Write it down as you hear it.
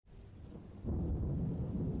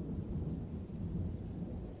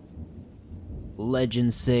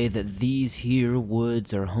Legends say that these here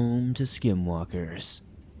woods are home to skinwalkers.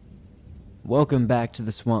 Welcome back to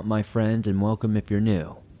the swamp, my friend, and welcome if you're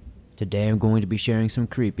new. Today I'm going to be sharing some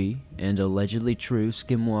creepy and allegedly true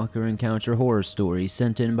skinwalker encounter horror stories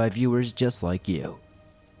sent in by viewers just like you.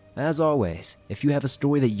 As always, if you have a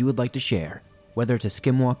story that you would like to share, whether it's a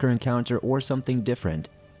skinwalker encounter or something different,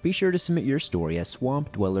 be sure to submit your story at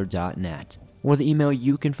swampdweller.net or the email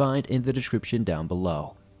you can find in the description down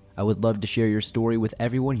below. I would love to share your story with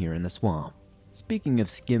everyone here in the swamp. Speaking of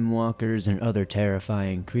skinwalkers and other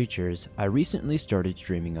terrifying creatures, I recently started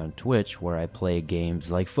streaming on Twitch where I play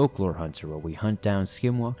games like Folklore Hunter where we hunt down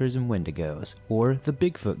skinwalkers and wendigos, or the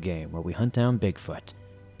Bigfoot game where we hunt down Bigfoot.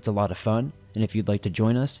 It's a lot of fun, and if you'd like to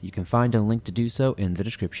join us, you can find a link to do so in the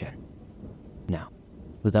description. Now,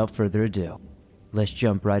 without further ado, let's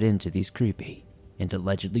jump right into these creepy and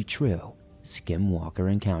allegedly true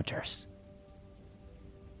skinwalker encounters.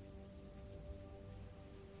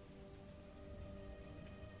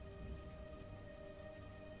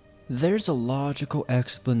 There's a logical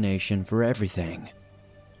explanation for everything.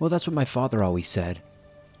 Well, that's what my father always said.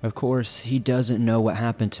 Of course, he doesn't know what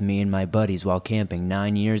happened to me and my buddies while camping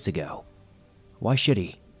 9 years ago. Why should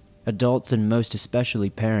he? Adults and most especially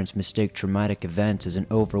parents mistake traumatic events as an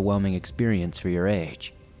overwhelming experience for your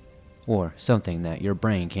age. Or something that your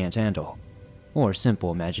brain can't handle. Or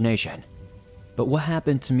simple imagination. But what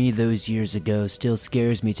happened to me those years ago still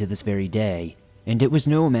scares me to this very day, and it was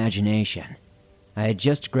no imagination. I had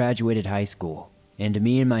just graduated high school, and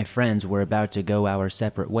me and my friends were about to go our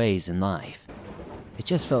separate ways in life. It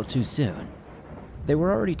just felt too soon. They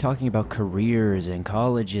were already talking about careers and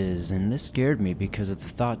colleges, and this scared me because of the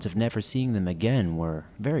thoughts of never seeing them again were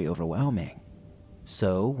very overwhelming.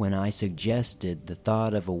 So, when I suggested the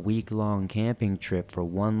thought of a week-long camping trip for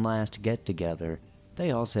one last get-together,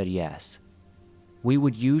 they all said yes. We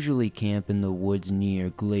would usually camp in the woods near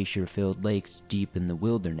glacier-filled lakes deep in the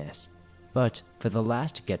wilderness. But for the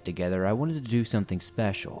last get-together, I wanted to do something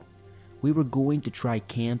special. We were going to try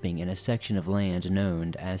camping in a section of land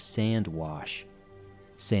known as Sand Wash.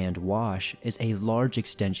 Sand Wash is a large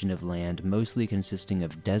extension of land mostly consisting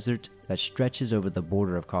of desert that stretches over the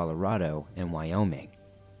border of Colorado and Wyoming.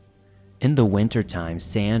 In the wintertime,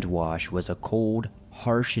 Sand Wash was a cold,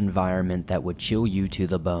 harsh environment that would chill you to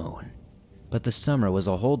the bone. But the summer was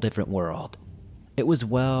a whole different world. It was,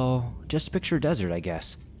 well, just picture desert, I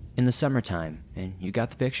guess. In the summertime, and you got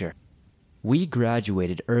the picture. We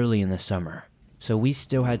graduated early in the summer, so we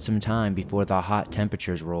still had some time before the hot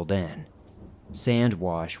temperatures rolled in. Sand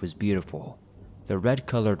Wash was beautiful. The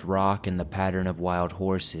red-colored rock and the pattern of wild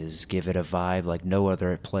horses give it a vibe like no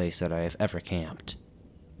other place that I have ever camped.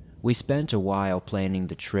 We spent a while planning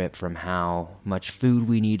the trip, from how much food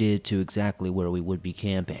we needed to exactly where we would be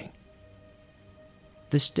camping.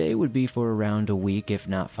 The stay would be for around a week, if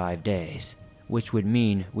not 5 days. Which would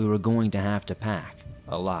mean we were going to have to pack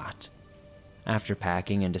a lot. After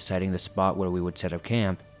packing and deciding the spot where we would set up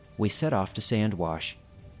camp, we set off to Sand Wash.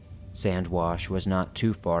 Sand Wash was not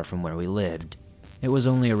too far from where we lived. It was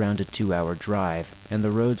only around a 2-hour drive, and the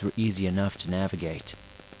roads were easy enough to navigate.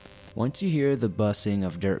 Once you hear the bussing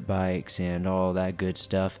of dirt bikes and all that good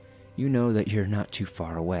stuff, you know that you're not too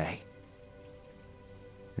far away.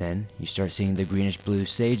 Then you start seeing the greenish-blue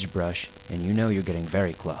sagebrush, and you know you're getting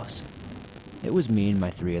very close. It was me and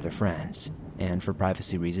my 3 other friends, and for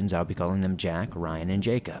privacy reasons I'll be calling them Jack, Ryan, and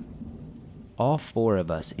Jacob. All 4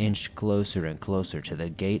 of us inched closer and closer to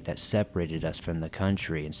the gate that separated us from the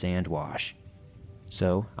country and Sand Wash.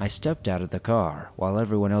 So I stepped out of the car while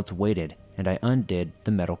everyone else waited, and I undid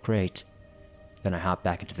the metal crate. Then I hopped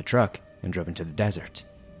back into the truck and drove into the desert.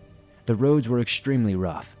 The roads were extremely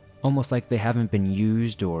rough, almost like they haven't been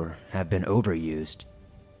used or have been overused.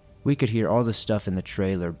 We could hear all the stuff in the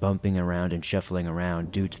trailer bumping around and shuffling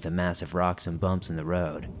around due to the massive rocks and bumps in the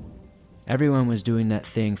road. Everyone was doing that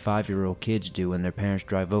thing 5-year-old kids do when their parents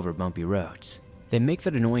drive over bumpy roads. They make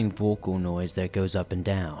that annoying vocal noise that goes up and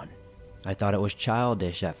down. I thought it was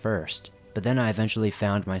childish at first, but then I eventually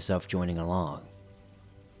found myself joining along.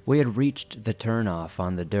 We had reached the turnoff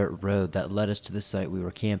on the dirt road that led us to the site we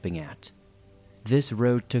were camping at. This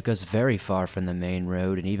road took us very far from the main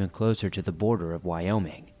road and even closer to the border of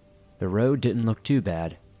Wyoming. The road didn't look too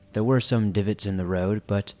bad. There were some divots in the road,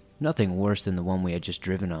 but nothing worse than the one we had just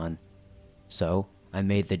driven on. So, I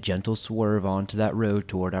made the gentle swerve onto that road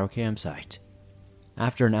toward our campsite.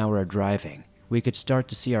 After an hour of driving, we could start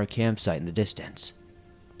to see our campsite in the distance.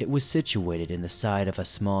 It was situated in the side of a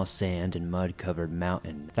small sand and mud-covered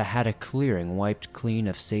mountain that had a clearing wiped clean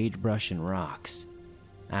of sagebrush and rocks.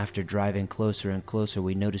 After driving closer and closer,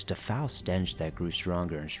 we noticed a foul stench that grew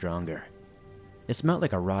stronger and stronger. It smelled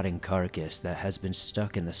like a rotting carcass that has been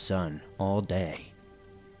stuck in the sun all day.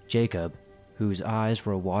 Jacob, whose eyes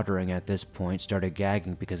were watering at this point, started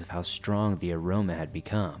gagging because of how strong the aroma had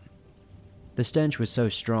become. The stench was so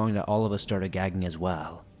strong that all of us started gagging as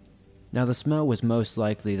well. Now the smell was most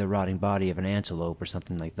likely the rotting body of an antelope or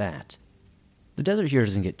something like that. The desert here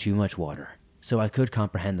doesn't get too much water, so I could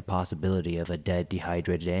comprehend the possibility of a dead,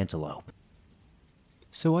 dehydrated antelope.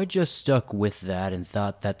 So I just stuck with that and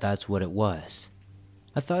thought that that's what it was.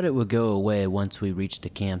 I thought it would go away once we reached the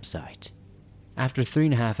campsite. After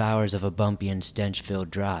 3.5 hours of a bumpy and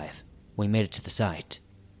stench-filled drive, we made it to the site.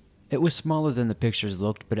 It was smaller than the pictures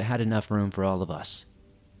looked, but it had enough room for all of us.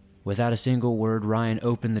 Without a single word, Ryan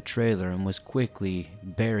opened the trailer and was quickly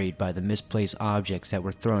buried by the misplaced objects that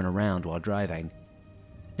were thrown around while driving.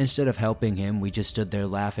 Instead of helping him, we just stood there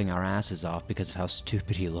laughing our asses off because of how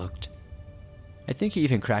stupid he looked. I think he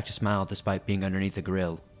even cracked a smile despite being underneath the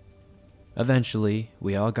grill. Eventually,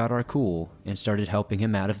 we all got our cool and started helping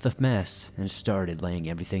him out of the mess and started laying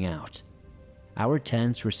everything out. Our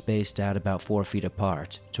tents were spaced out about 4 feet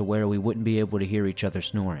apart to where we wouldn't be able to hear each other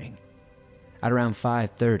snoring. At around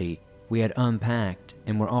 5:30, we had unpacked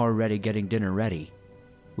and were already getting dinner ready.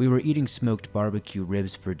 We were eating smoked barbecue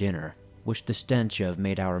ribs for dinner, which the stench of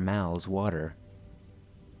made our mouths water.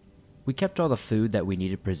 We kept all the food that we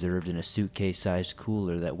needed preserved in a suitcase-sized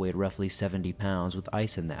cooler that weighed roughly 70 pounds with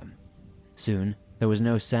ice in them. Soon, there was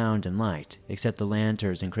no sound and light, except the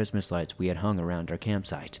lanterns and Christmas lights we had hung around our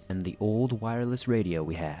campsite, and the old wireless radio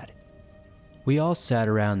we had. We all sat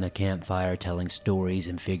around the campfire telling stories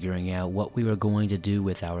and figuring out what we were going to do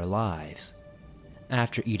with our lives.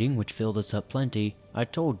 After eating, which filled us up plenty, I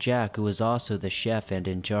told Jack, who was also the chef and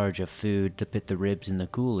in charge of food, to put the ribs in the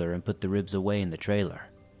cooler and put the ribs away in the trailer.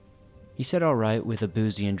 He said alright with a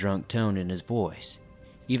boozy and drunk tone in his voice,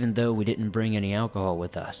 even though we didn't bring any alcohol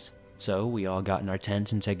with us. So we all got in our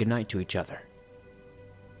tents and said goodnight to each other.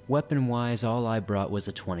 Weapon-wise, all I brought was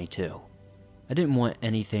a .22. I didn't want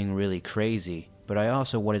anything really crazy, but I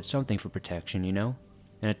also wanted something for protection, you know?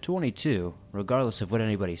 And a .22, regardless of what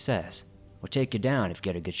anybody says, will take you down if you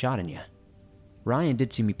get a good shot in you. Ryan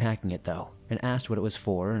did see me packing it though, and asked what it was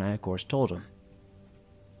for, and I of course told him.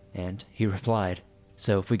 And he replied,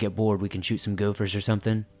 "So if we get bored we can shoot some gophers or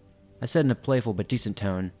something?" I said in a playful but decent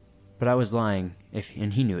tone, but I was lying,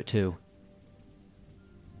 and he knew it too.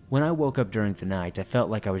 When I woke up during the night, I felt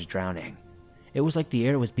like I was drowning. It was like the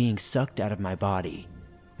air was being sucked out of my body,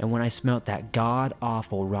 and when I smelt that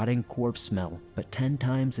god-awful rotting corpse smell, but 10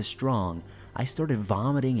 times as strong, I started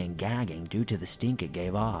vomiting and gagging due to the stink it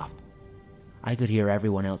gave off. I could hear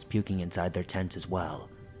everyone else puking inside their tents as well,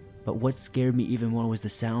 but what scared me even more was the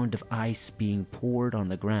sound of ice being poured on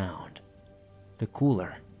the ground. "The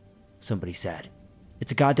cooler," somebody said.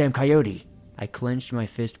 "It's a goddamn coyote!" I clenched my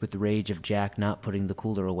fist with the rage of Jack not putting the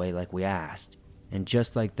cooler away like we asked, and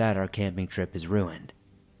just like that our camping trip is ruined.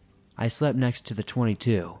 I slept next to the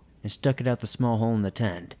 .22 and stuck it out the small hole in the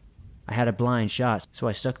tent. I had a blind shot, so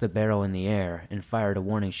I stuck the barrel in the air and fired a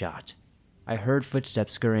warning shot. I heard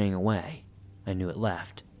footsteps scurrying away. I knew it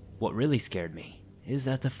left. What really scared me is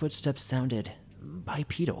that the footsteps sounded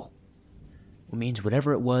bipedal. It means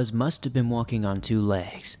whatever it was must have been walking on 2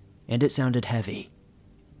 legs, and it sounded heavy.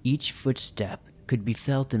 Each footstep could be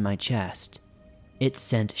felt in my chest. It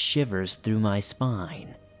sent shivers through my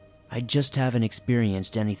spine. I just haven't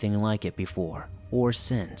experienced anything like it before, or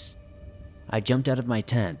since. I jumped out of my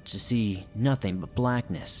tent to see nothing but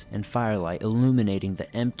blackness and firelight illuminating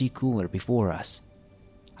the empty cooler before us.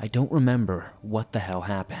 I don't remember what the hell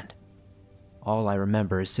happened. All I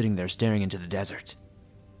remember is sitting there staring into the desert.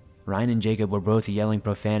 Ryan and Jacob were both yelling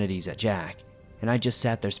profanities at Jack, and I just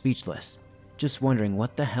sat there speechless, just wondering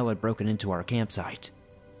what the hell had broken into our campsite.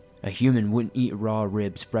 A human wouldn't eat raw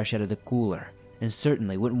ribs fresh out of the cooler, and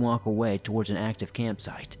certainly wouldn't walk away towards an active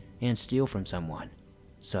campsite and steal from someone.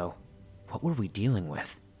 So, what were we dealing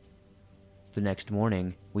with? The next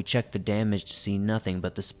morning, we checked the damage to see nothing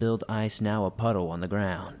but the spilled ice, now a puddle on the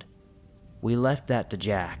ground. We left that to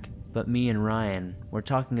Jack, but me and Ryan were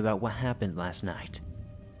talking about what happened last night.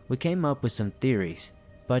 We came up with some theories,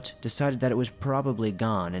 but decided that it was probably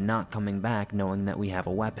gone and not coming back, knowing that we have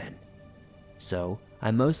a weapon. So,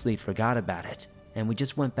 I mostly forgot about it, and we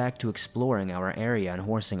just went back to exploring our area and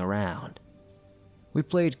horsing around. We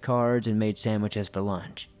played cards and made sandwiches for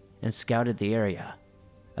lunch, and scouted the area.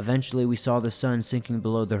 Eventually we saw the sun sinking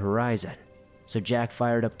below the horizon, so Jack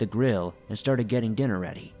fired up the grill and started getting dinner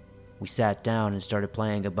ready. We sat down and started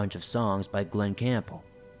playing a bunch of songs by Glenn Campbell.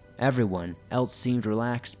 Everyone else seemed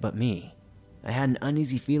relaxed but me. I had an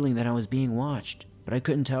uneasy feeling that I was being watched, but I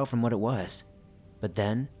couldn't tell from what it was. But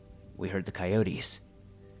then, we heard the coyotes.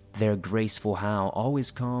 Their graceful howl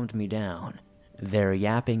always calmed me down. Their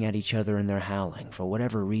yapping at each other and their howling, for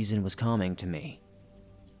whatever reason, was calming to me.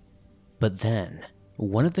 But then,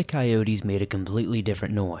 one of the coyotes made a completely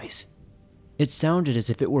different noise. It sounded as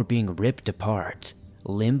if it were being ripped apart,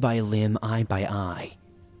 limb by limb, eye by eye.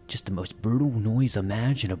 Just the most brutal noise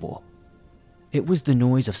imaginable. It was the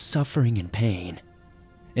noise of suffering and pain.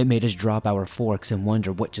 It made us drop our forks and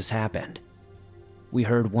wonder what just happened. We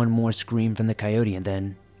heard one more scream from the coyote and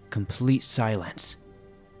then complete silence.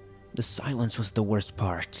 The silence was the worst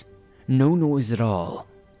part. No noise at all.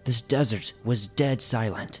 This desert was dead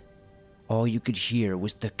silent. All you could hear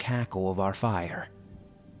was the cackle of our fire.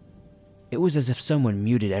 It was as if someone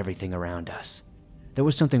muted everything around us. There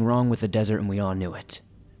was something wrong with the desert and we all knew it.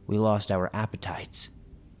 We lost our appetites.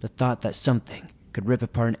 The thought that something could rip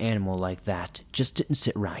apart an animal like that just didn't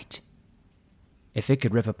sit right. If it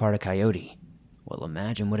could rip apart a coyote, well,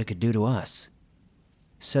 imagine what it could do to us.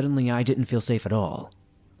 Suddenly, I didn't feel safe at all.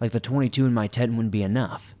 Like the 22 in my tent wouldn't be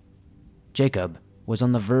enough. Jacob was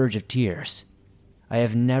on the verge of tears. I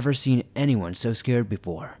have never seen anyone so scared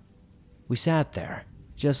before. We sat there,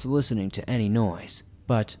 just listening to any noise,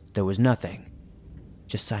 but there was nothing.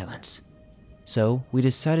 Just silence. So we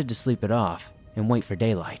decided to sleep it off and wait for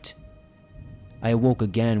daylight. I awoke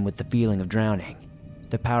again with the feeling of drowning.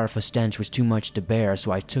 The powerful stench was too much to bear,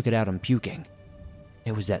 so I took it out on puking.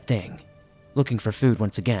 It was that thing, looking for food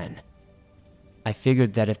once again. I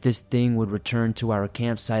figured that if this thing would return to our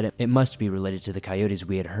campsite, it must be related to the coyotes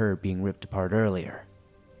we had heard being ripped apart earlier.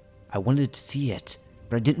 I wanted to see it,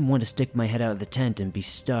 but I didn't want to stick my head out of the tent and be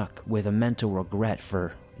stuck with a mental regret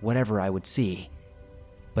for whatever I would see.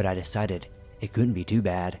 But I decided it couldn't be too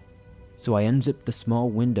bad, so I unzipped the small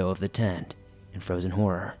window of the tent and froze in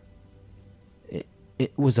horror.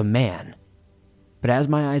 It was a man. But as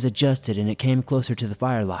my eyes adjusted and it came closer to the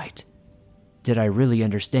firelight, did I really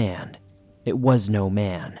understand? It was no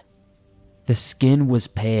man. The skin was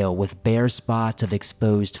pale with bare spots of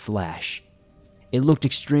exposed flesh. It looked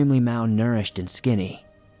extremely malnourished and skinny.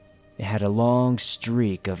 It had a long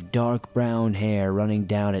streak of dark brown hair running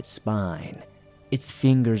down its spine. Its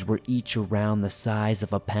fingers were each around the size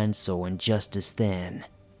of a pencil and just as thin.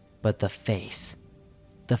 But the face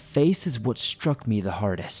is what struck me the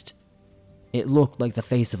hardest. It looked like the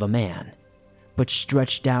face of a man, but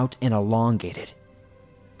stretched out and elongated.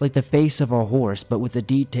 Like the face of a horse, but with the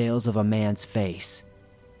details of a man's face.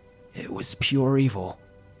 It was pure evil.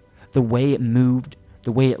 The way it moved,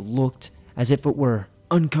 the way it looked, as if it were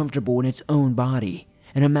uncomfortable in its own body,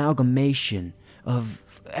 an amalgamation of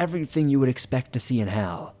everything you would expect to see in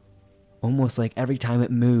hell. Almost like every time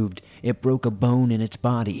it moved, it broke a bone in its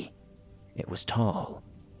body. It was tall.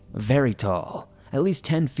 Very tall. At least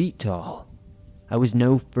 10 feet tall. I was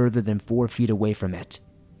no further than 4 feet away from it.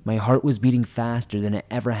 My heart was beating faster than it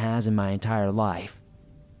ever has in my entire life.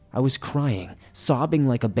 I was crying, sobbing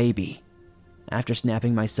like a baby. After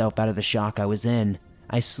snapping myself out of the shock I was in,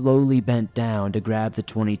 I slowly bent down to grab the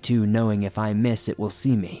 22, knowing if I miss it will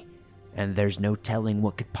see me, and there's no telling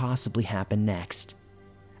what could possibly happen next.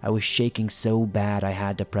 I was shaking so bad I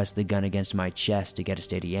had to press the gun against my chest to get a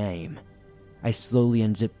steady aim. I slowly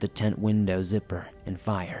unzipped the tent window zipper and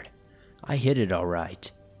fired. I hit it all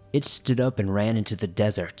right. It stood up and ran into the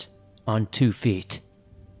desert, on 2 feet.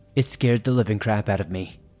 It scared the living crap out of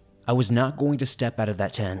me. I was not going to step out of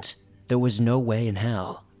that tent. There was no way in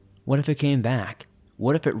hell. What if it came back?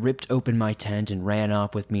 What if it ripped open my tent and ran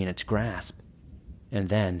off with me in its grasp? And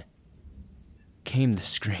then came the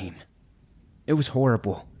scream. It was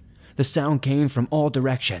horrible. The sound came from all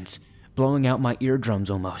directions, blowing out my eardrums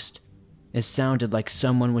almost. It sounded like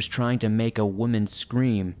someone was trying to make a woman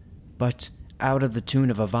scream, but out of the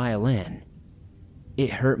tune of a violin.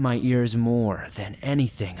 It hurt my ears more than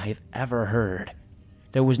anything I've ever heard.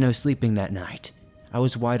 There was no sleeping that night. I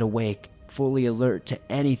was wide awake, fully alert to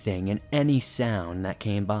anything and any sound that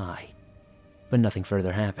came by. But nothing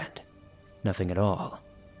further happened. Nothing at all.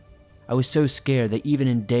 I was so scared that even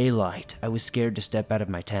in daylight, I was scared to step out of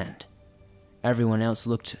my tent. Everyone else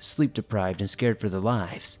looked sleep-deprived and scared for their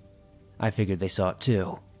lives. I figured they saw it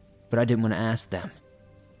too, but I didn't want to ask them.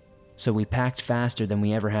 So we packed faster than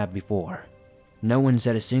we ever have before. No one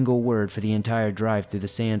said a single word for the entire drive through the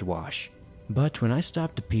sand wash. But when I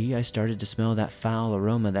stopped to pee, I started to smell that foul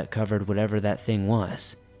aroma that covered whatever that thing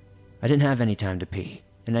was. I didn't have any time to pee,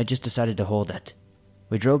 and I just decided to hold it.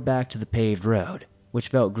 We drove back to the paved road, which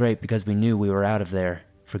felt great because we knew we were out of there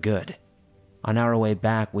for good. On our way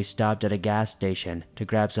back, we stopped at a gas station to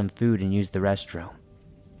grab some food and use the restroom.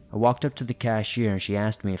 I walked up to the cashier and she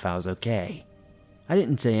asked me if I was okay. I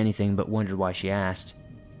didn't say anything but wondered why she asked.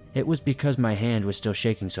 It was because my hand was still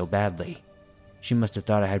shaking so badly. She must have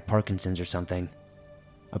thought I had Parkinson's or something.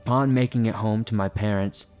 Upon making it home to my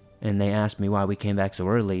parents, and they asked me why we came back so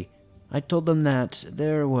early, I told them that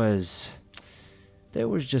there was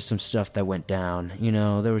just some stuff that went down. You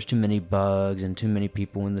know, there was too many bugs and too many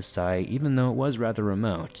people in the site, even though it was rather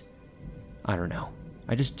remote. I don't know.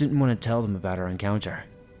 I just didn't want to tell them about our encounter.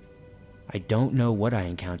 I don't know what I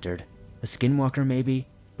encountered. A skinwalker maybe,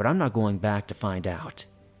 but I'm not going back to find out.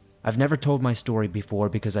 I've never told my story before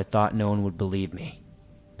because I thought no one would believe me.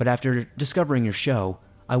 But after discovering your show,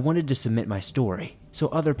 I wanted to submit my story so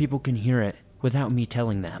other people can hear it without me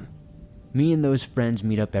telling them. Me and those friends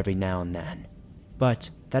meet up every now and then,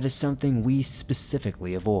 but that is something we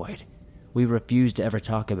specifically avoid. We refuse to ever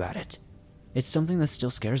talk about it. It's something that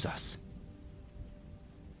still scares us.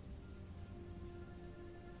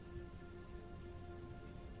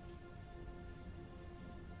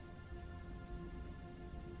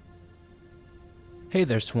 Hey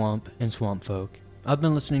there, Swamp and Swamp Folk. I've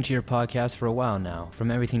been listening to your podcast for a while now, from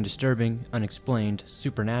everything disturbing, unexplained,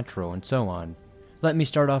 supernatural, and so on. Let me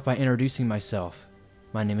start off by introducing myself.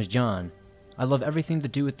 My name is John. I love everything to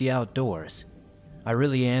do with the outdoors. I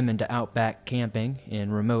really am into outback camping in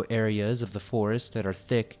remote areas of the forest that are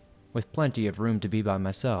thick, with plenty of room to be by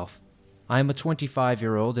myself. I am a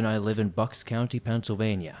 25-year-old and I live in Bucks County,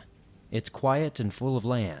 Pennsylvania. It's quiet and full of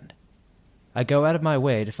land. I go out of my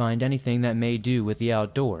way to find anything that may do with the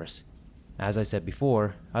outdoors. As I said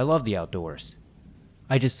before, I love the outdoors.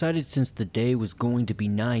 I decided since the day was going to be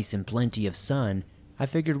nice and plenty of sun, I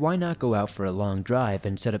figured why not go out for a long drive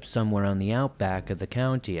and set up somewhere on the outback of the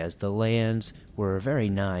county, as the lands were very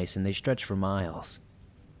nice and they stretched for miles.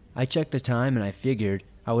 I checked the time and I figured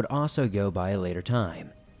I would also go by a later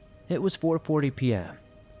time. It was 4:40 p.m.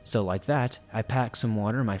 So like that, I packed some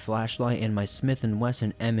water, my flashlight, and my Smith &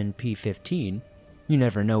 Wesson M&P 15. You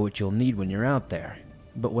never know what you'll need when you're out there.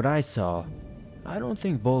 But what I saw, I don't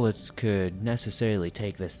think bullets could necessarily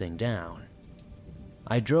take this thing down.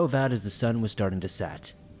 I drove out as the sun was starting to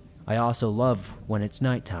set. I also love when it's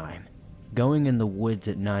nighttime. Going in the woods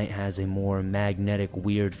at night has a more magnetic,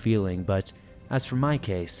 weird feeling, but as for my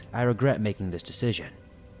case, I regret making this decision.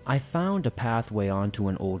 I found a pathway onto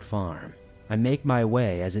an old farm. I make my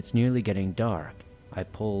way as it's nearly getting dark. I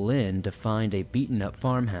pull in to find a beaten-up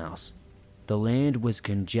farmhouse. The land was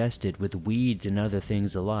congested with weeds and other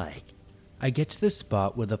things alike. I get to the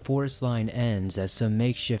spot where the forest line ends as some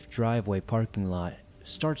makeshift driveway parking lot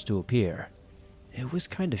starts to appear. It was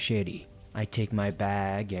kind of shady. I take my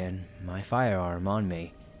bag and my firearm on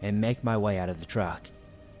me and make my way out of the truck.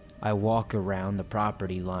 I walk around the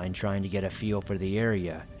property line trying to get a feel for the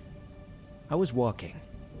area. I was walking.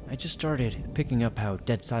 I just started picking up how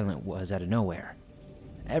dead silent it was out of nowhere.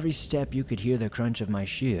 Every step you could hear the crunch of my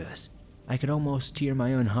shoes. I could almost hear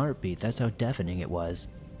my own heartbeat, that's how deafening it was.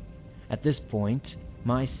 At this point,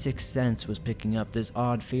 my sixth sense was picking up this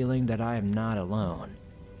odd feeling that I am not alone.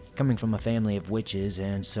 Coming from a family of witches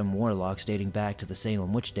and some warlocks dating back to the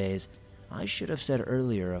Salem witch days, I should have said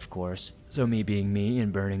earlier, of course. So me being me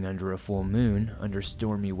and burning under a full moon, under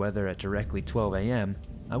stormy weather at directly 12 a.m.,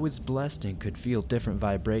 I was blessed and could feel different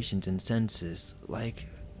vibrations and senses, like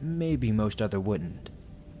maybe most other wouldn't.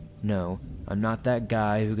 No, I'm not that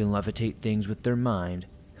guy who can levitate things with their mind.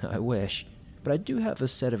 I wish, but I do have a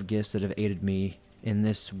set of gifts that have aided me in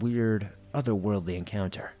this weird, otherworldly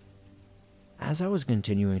encounter. As I was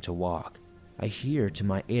continuing to walk, I hear to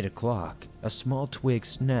my 8 o'clock a small twig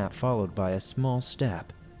snap followed by a small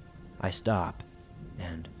step. I stop,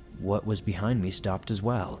 and what was behind me stopped as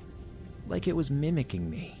well. Like it was mimicking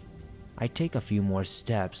me. I take a few more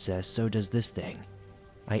steps, as so does this thing.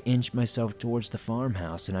 I inch myself towards the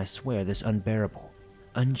farmhouse, and I swear this unbearable,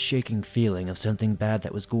 unshaking feeling of something bad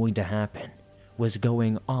that was going to happen was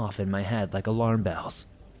going off in my head like alarm bells.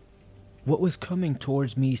 What was coming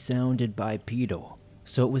towards me sounded bipedal,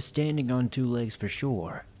 so it was standing on 2 legs for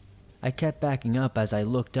sure. I kept backing up as I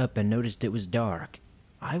looked up and noticed it was dark.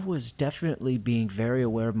 I was definitely being very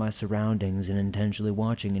aware of my surroundings and intentionally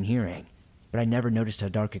watching and hearing, but I never noticed how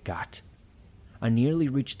dark it got. I nearly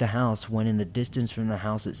reached the house when in the distance from the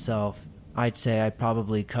house itself, I'd say I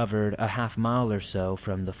probably covered a half mile or so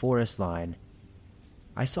from the forest line.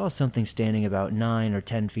 I saw something standing about 9 or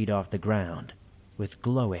 10 feet off the ground, with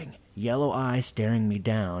glowing, yellow eyes staring me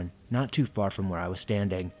down, not too far from where I was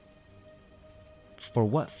standing. For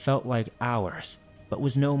what felt like hours, but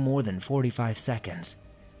was no more than 45 seconds,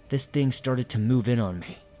 this thing started to move in on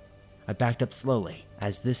me. I backed up slowly,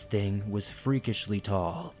 as this thing was freakishly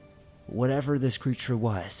tall. Whatever this creature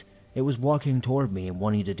was, it was walking toward me and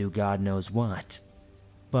wanting to do God knows what.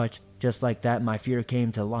 But, just like that, my fear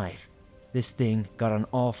came to life. This thing got on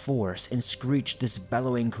all fours and screeched this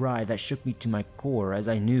bellowing cry that shook me to my core, as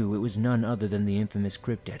I knew it was none other than the infamous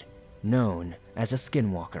cryptid, known as a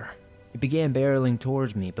Skinwalker. It began barreling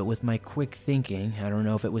towards me, but with my quick thinking, I don't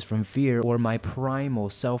know if it was from fear or my primal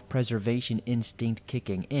self-preservation instinct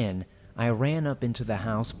kicking in, I ran up into the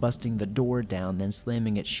house, busting the door down, then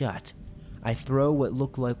slamming it shut. I throw what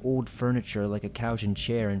looked like old furniture like a couch and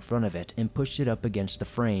chair in front of it and pushed it up against the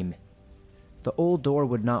frame. The old door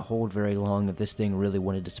would not hold very long if this thing really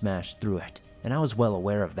wanted to smash through it, and I was well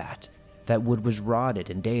aware of that. That wood was rotted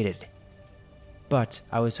and dated. But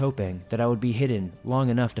I was hoping that I would be hidden long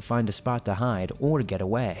enough to find a spot to hide or get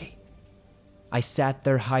away. I sat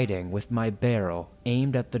there hiding with my barrel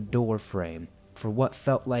aimed at the door frame for what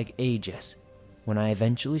felt like ages, when I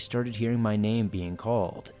eventually started hearing my name being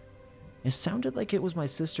called. It sounded like it was my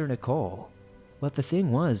sister Nicole, but the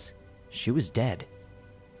thing was, she was dead.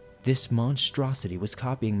 This monstrosity was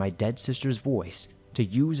copying my dead sister's voice to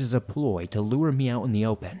use as a ploy to lure me out in the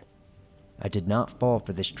open. I did not fall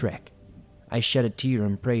for this trick. I shed a tear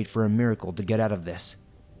and prayed for a miracle to get out of this.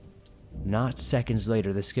 Not seconds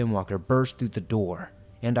later, the Skinwalker burst through the door,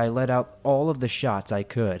 and I let out all of the shots I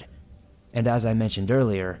could. And as I mentioned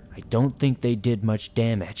earlier, I don't think they did much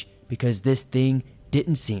damage, because this thing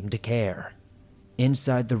didn't seem to care.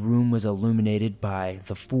 Inside the room was illuminated by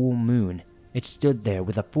the full moon. It stood there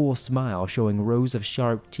with a full smile showing rows of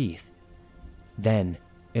sharp teeth. Then,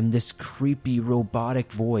 in this creepy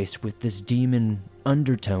robotic voice with this demon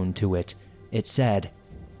undertone to it, it said,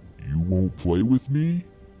 "You won't play with me?"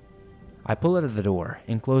 I pull out of the door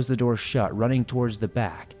and close the door shut, running towards the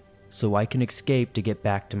back, so I can escape to get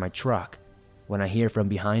back to my truck, when I hear from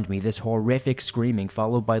behind me this horrific screaming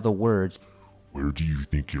followed by the words, "Where do you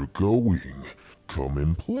think you're going? Come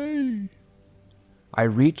and play." I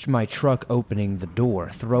reached my truck, opening the door,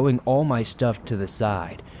 throwing all my stuff to the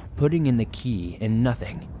side, putting in the key, and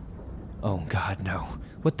nothing. Oh God, no.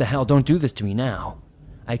 What the hell? Don't do this to me now.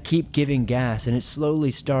 I keep giving gas and it slowly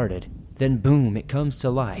started. Then boom, it comes to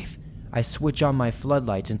life. I switch on my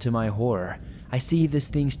floodlights, and to my horror, I see this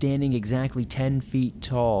thing standing exactly 10 feet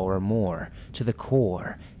tall or more, to the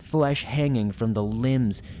core, flesh hanging from the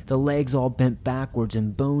limbs, the legs all bent backwards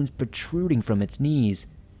and bones protruding from its knees.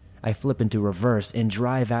 I flip into reverse and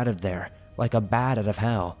drive out of there, like a bat out of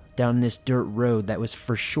hell, down this dirt road that was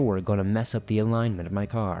for sure going to mess up the alignment of my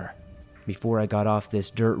car. Before I got off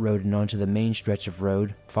this dirt road and onto the main stretch of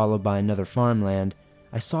road, followed by another farmland,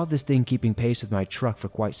 I saw this thing keeping pace with my truck for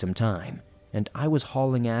quite some time, and I was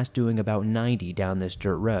hauling ass doing about 90 down this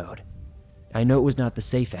dirt road. I know it was not the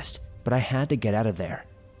safest, but I had to get out of there.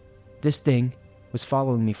 This thing was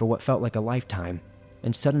following me for what felt like a lifetime,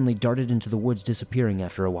 and suddenly darted into the woods, disappearing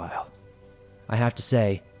after a while. I have to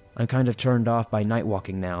say, I'm kind of turned off by night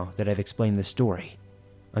walking now that I've explained this story.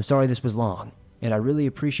 I'm sorry this was long, and I really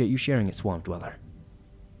appreciate you sharing it, Swamp Dweller.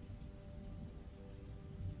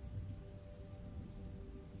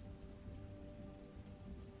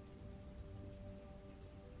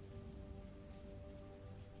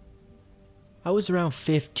 I was around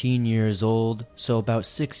 15 years old, so about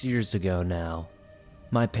 6 years ago now.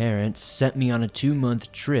 My parents sent me on a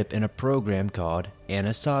 2-month trip in a program called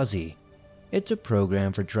Anasazi. It's a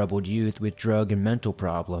program for troubled youth with drug and mental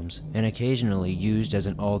problems, and occasionally used as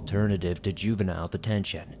an alternative to juvenile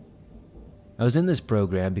detention. I was in this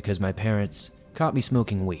program because my parents caught me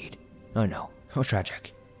smoking weed. Oh no, how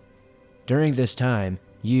tragic. During this time,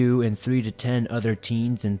 you and 3 to 10 other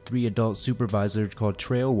teens and 3 adult supervisors called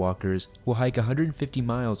trail walkers will hike 150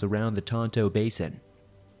 miles around the Tonto Basin.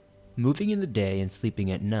 Moving in the day and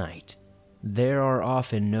sleeping at night. There are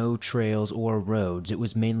often no trails or roads. It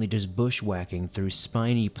was mainly just bushwhacking through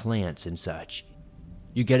spiny plants and such.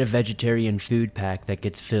 You get a vegetarian food pack that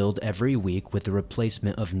gets filled every week with the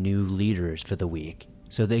replacement of new leaders for the week,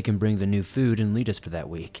 so they can bring the new food and lead us for that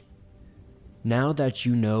week. Now that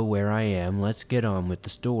you know where I am, let's get on with the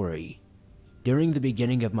story. During the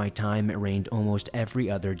beginning of my time, it rained almost every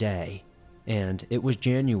other day, and it was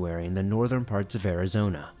January in the northern parts of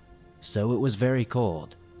Arizona, so it was very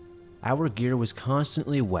cold. Our gear was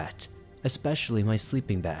constantly wet, especially my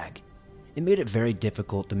sleeping bag. It made it very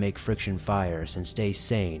difficult to make friction fires and stay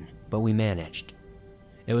sane, but we managed.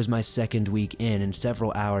 It was my second week in, and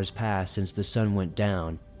several hours passed since the sun went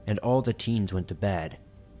down and all the teens went to bed.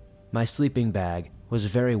 My sleeping bag was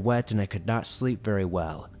very wet and I could not sleep very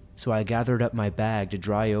well, so I gathered up my bag to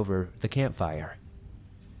dry over the campfire.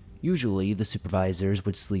 Usually the supervisors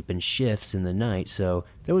would sleep in shifts in the night, so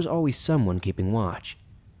there was always someone keeping watch.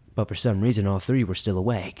 But for some reason all 3 were still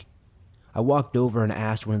awake. I walked over and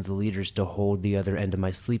asked one of the leaders to hold the other end of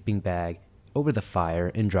my sleeping bag over the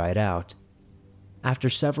fire and dry it out. After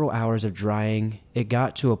several hours of drying, it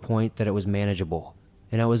got to a point that it was manageable,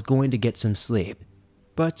 and I was going to get some sleep.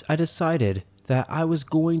 But I decided that I was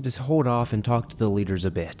going to hold off and talk to the leaders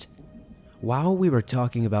a bit. While we were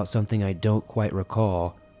talking about something I don't quite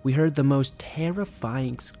recall, we heard the most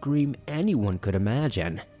terrifying scream anyone could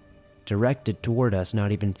imagine, directed toward us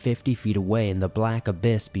not even 50 feet away in the black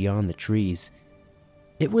abyss beyond the trees.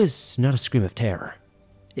 It was not a scream of terror.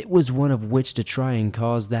 It was one of which to try and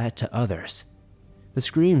cause that to others. The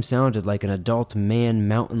scream sounded like an adult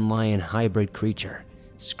man-mountain lion hybrid creature,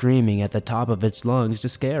 screaming at the top of its lungs to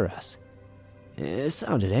scare us. It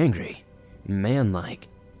sounded angry, man-like,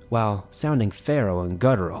 while sounding feral and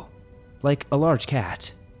guttural, like a large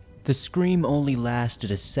cat. The scream only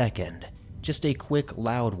lasted a second, just a quick,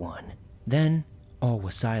 loud one. Then, all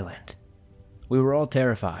was silent. We were all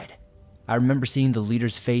terrified. I remember seeing the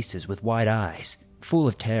leaders' faces with wide eyes, full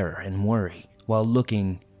of terror and worry, while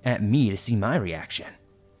looking at me to see my reaction.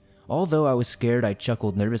 Although I was scared, I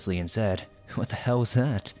chuckled nervously and said, "What the hell was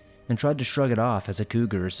that?" and tried to shrug it off as a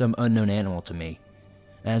cougar or some unknown animal to me.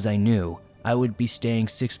 As I knew, I would be staying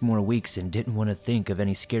 6 more weeks and didn't want to think of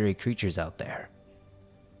any scary creatures out there.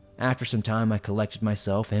 After some time, I collected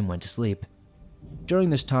myself and went to sleep. During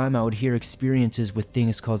this time, I would hear experiences with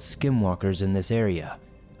things called skinwalkers in this area.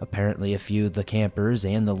 Apparently, a few of the campers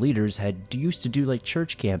and the leaders had used to do like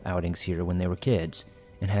church camp outings here when they were kids,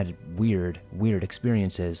 and had weird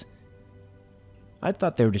experiences. I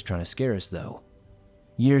thought they were just trying to scare us, though.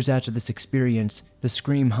 Years after this experience, the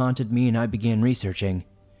scream haunted me and I began researching.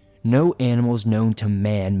 No animals known to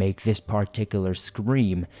man make this particular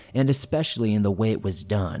scream, and especially in the way it was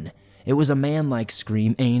done. It was a man-like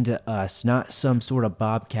scream aimed at us, not some sort of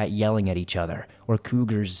bobcat yelling at each other, or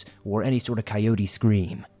cougars, or any sort of coyote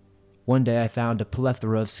scream. One day I found a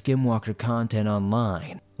plethora of Skinwalker content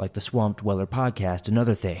online, like the Swamp Dweller podcast and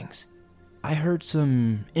other things. I heard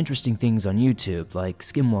some interesting things on YouTube, like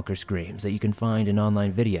Skinwalker screams that you can find in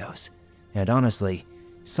online videos. And honestly,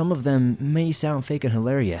 some of them may sound fake and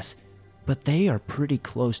hilarious, but they are pretty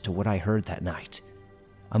close to what I heard that night.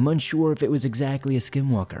 I'm unsure if it was exactly a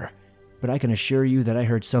Skinwalker, but I can assure you that I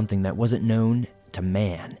heard something that wasn't known to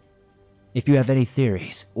man. If you have any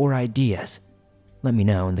theories or ideas, let me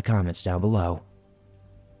know in the comments down below.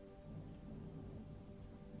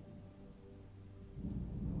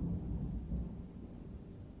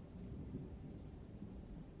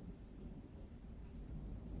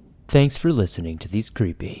 Thanks for listening to these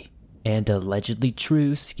creepy and allegedly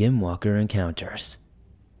true Skinwalker encounters.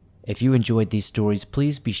 If you enjoyed these stories,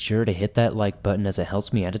 please be sure to hit that like button as it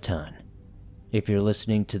helps me out a ton. If you're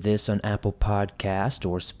listening to this on Apple Podcast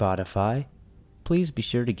or Spotify, please be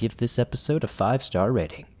sure to give this episode a 5-star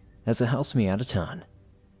rating, as it helps me out a ton.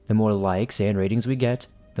 The more likes and ratings we get,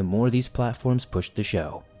 the more these platforms push the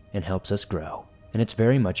show and helps us grow, and it's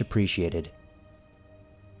very much appreciated.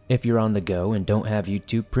 If you're on the go and don't have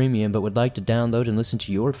YouTube Premium but would like to download and listen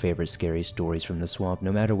to your favorite scary stories from the swamp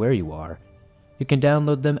no matter where you are, you can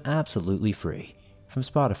download them absolutely free from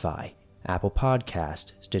Spotify, Apple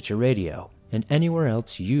Podcast, Stitcher Radio, and anywhere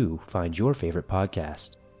else you find your favorite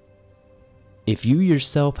podcast. If you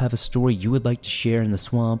yourself have a story you would like to share in the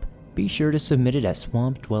swamp, be sure to submit it at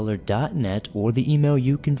swampdweller.net or the email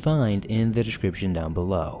you can find in the description down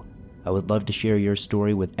below. I would love to share your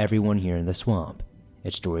story with everyone here in the swamp.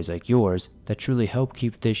 It's stories like yours that truly help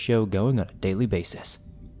keep this show going on a daily basis.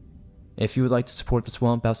 If you would like to support the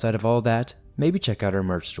swamp outside of all that, maybe check out our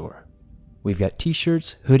merch store. We've got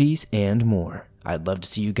t-shirts, hoodies, and more. I'd love to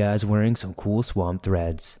see you guys wearing some cool swamp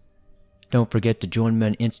threads. Don't forget to join me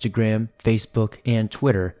on Instagram, Facebook, and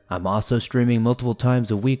Twitter. I'm also streaming multiple times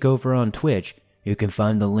a week over on Twitch. You can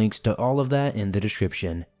find the links to all of that in the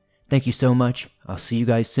description. Thank you so much. I'll see you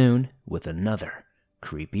guys soon with another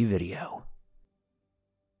creepy video.